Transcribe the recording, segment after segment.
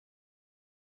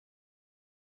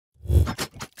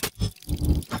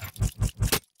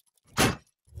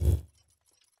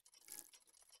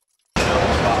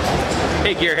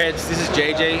Hey Gearheads, this is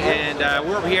JJ, and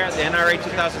we're over here at the NRA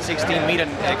 2016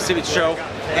 Meetings Exhibits show,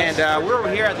 and we're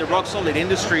over here at the Solid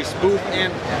Industries booth,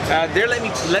 and they're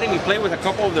letting me play with a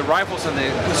couple of the rifles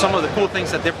and some of the cool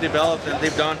things that they've developed and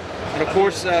they've done. And of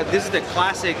course, this is the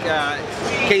classic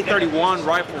K31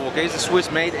 rifle. Okay, it's a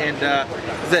Swiss made, and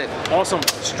it's that awesome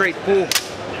straight pull,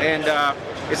 and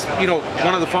it's, you know,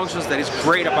 one of the functions that is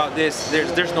great about this.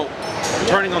 There's no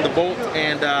turning on the bolt,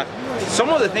 and some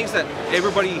of the things that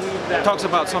everybody talks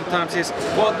about sometimes is,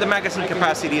 well, the magazine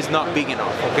capacity is not big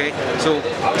enough. Okay, so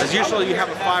as usual, you have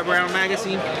a 5-round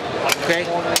magazine, okay,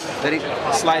 that it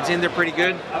slides in there pretty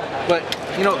good. But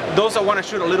you know, those that want to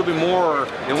shoot a little bit more, or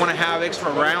they want to have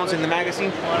extra rounds in the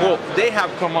magazine, well, they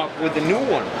have come up with the new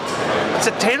one. It's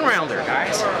a 10-rounder,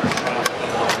 guys.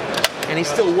 And it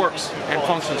still works and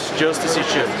functions just as it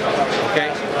should.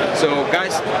 Okay, so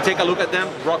guys, take a look at them.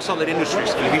 Solid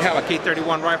Industries. If you have a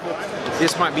K31 rifle,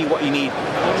 this might be what you need.